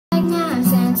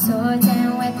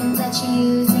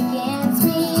use against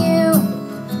me. You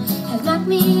have knocked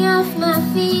me off my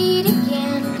feet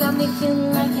again, got me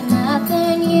feeling like a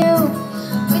nothing. You,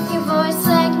 with your voice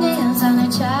like nails on a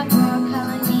chalkboard,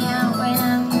 calling me out when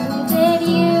I'm wounded.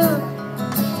 You,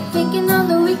 picking on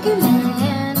the weaker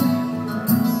man.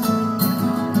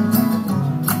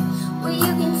 Well,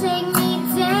 you can take me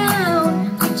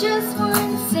down with just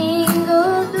one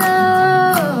single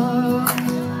blow,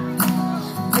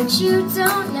 but you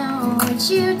don't know, what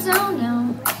you don't know.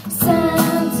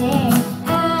 Someday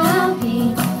I'll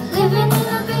be living in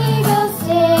a big old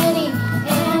city,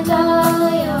 and all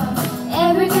you're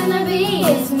ever gonna be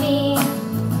is me.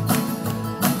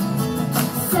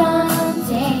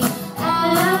 Someday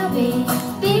I'll be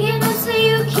big enough so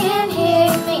you can't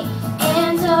hit me,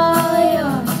 and all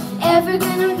you're ever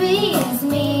gonna be is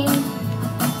me.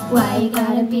 Why you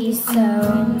gotta be so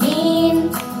mean?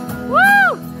 Woo!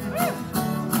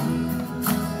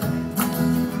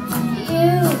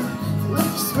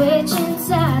 Switching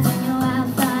sides on your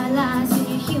wildfire lies and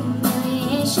your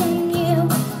humiliation. You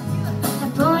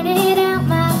have pointed out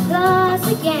my flaws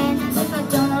again, as if I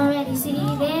don't already see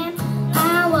them.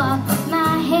 I walk with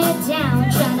my head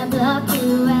down, trying to block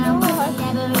you out, 'cause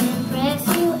I never impress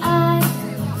you. I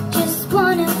just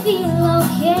wanna feel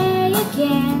okay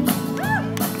again.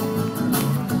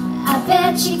 I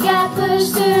bet you got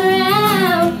pushed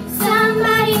around,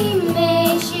 somebody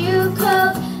made you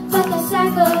cold, but the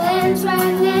cycle ends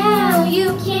right now. You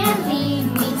can't lead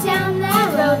me down that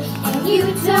road, and you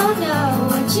don't know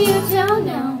what you don't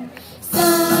know.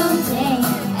 Someday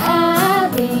I'll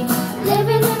be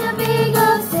living in a big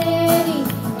old city,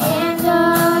 and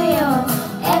all you're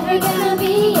ever gonna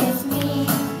be is me.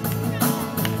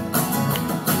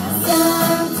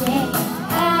 Someday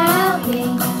I'll be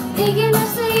big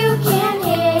enough so you can't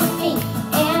hit me,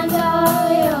 and all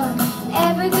you're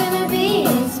ever gonna be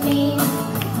is me.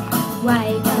 Why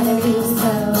you gotta be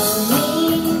so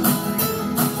mean?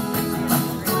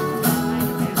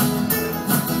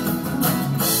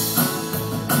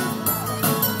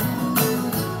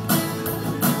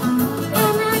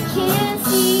 And I can't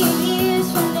see you years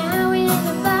from now in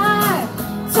the bar,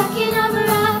 talking over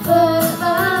a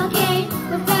football game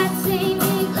with that same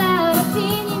big loud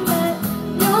opinion, but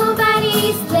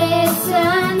nobody's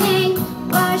listening.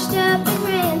 Washed up and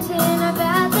ranting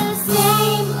about the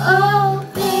same old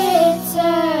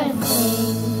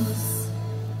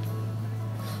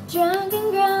drunk and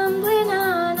grumbling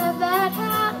on about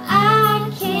how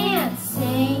I can't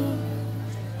sing,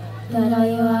 but all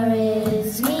you are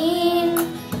is mean.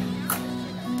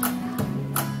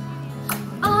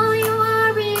 All you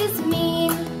are is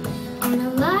mean, and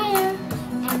a liar,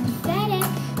 and pathetic,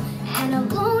 and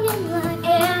alone in life,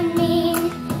 and mean,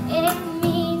 and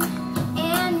mean,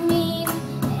 and mean,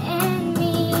 and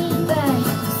mean. But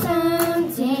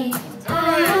someday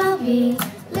I'll be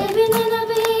living in a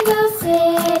big old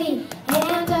city,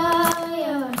 and all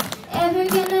you're ever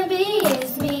gonna be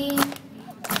is me.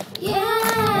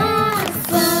 Yeah,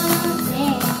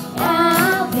 someday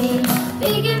I'll be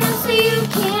big enough so you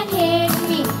can't hit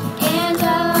me, and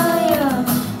all you're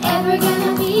ever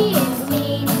gonna be is me.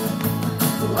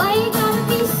 Why you gotta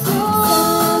be so?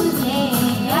 Someday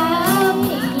I'll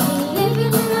be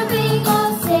living in a big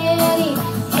old city,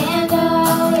 and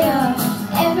all you're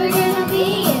ever gonna be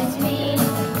is me.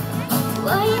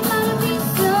 Why you gotta be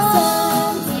so?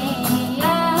 Someday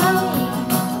I'll be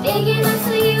big enough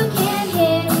so you can't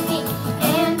hit me,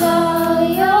 and all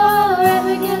you're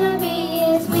ever gonna be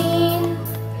is mean.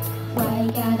 Why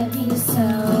you gotta be so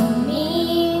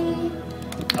mean?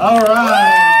 All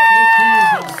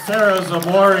right, Sara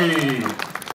Zabori.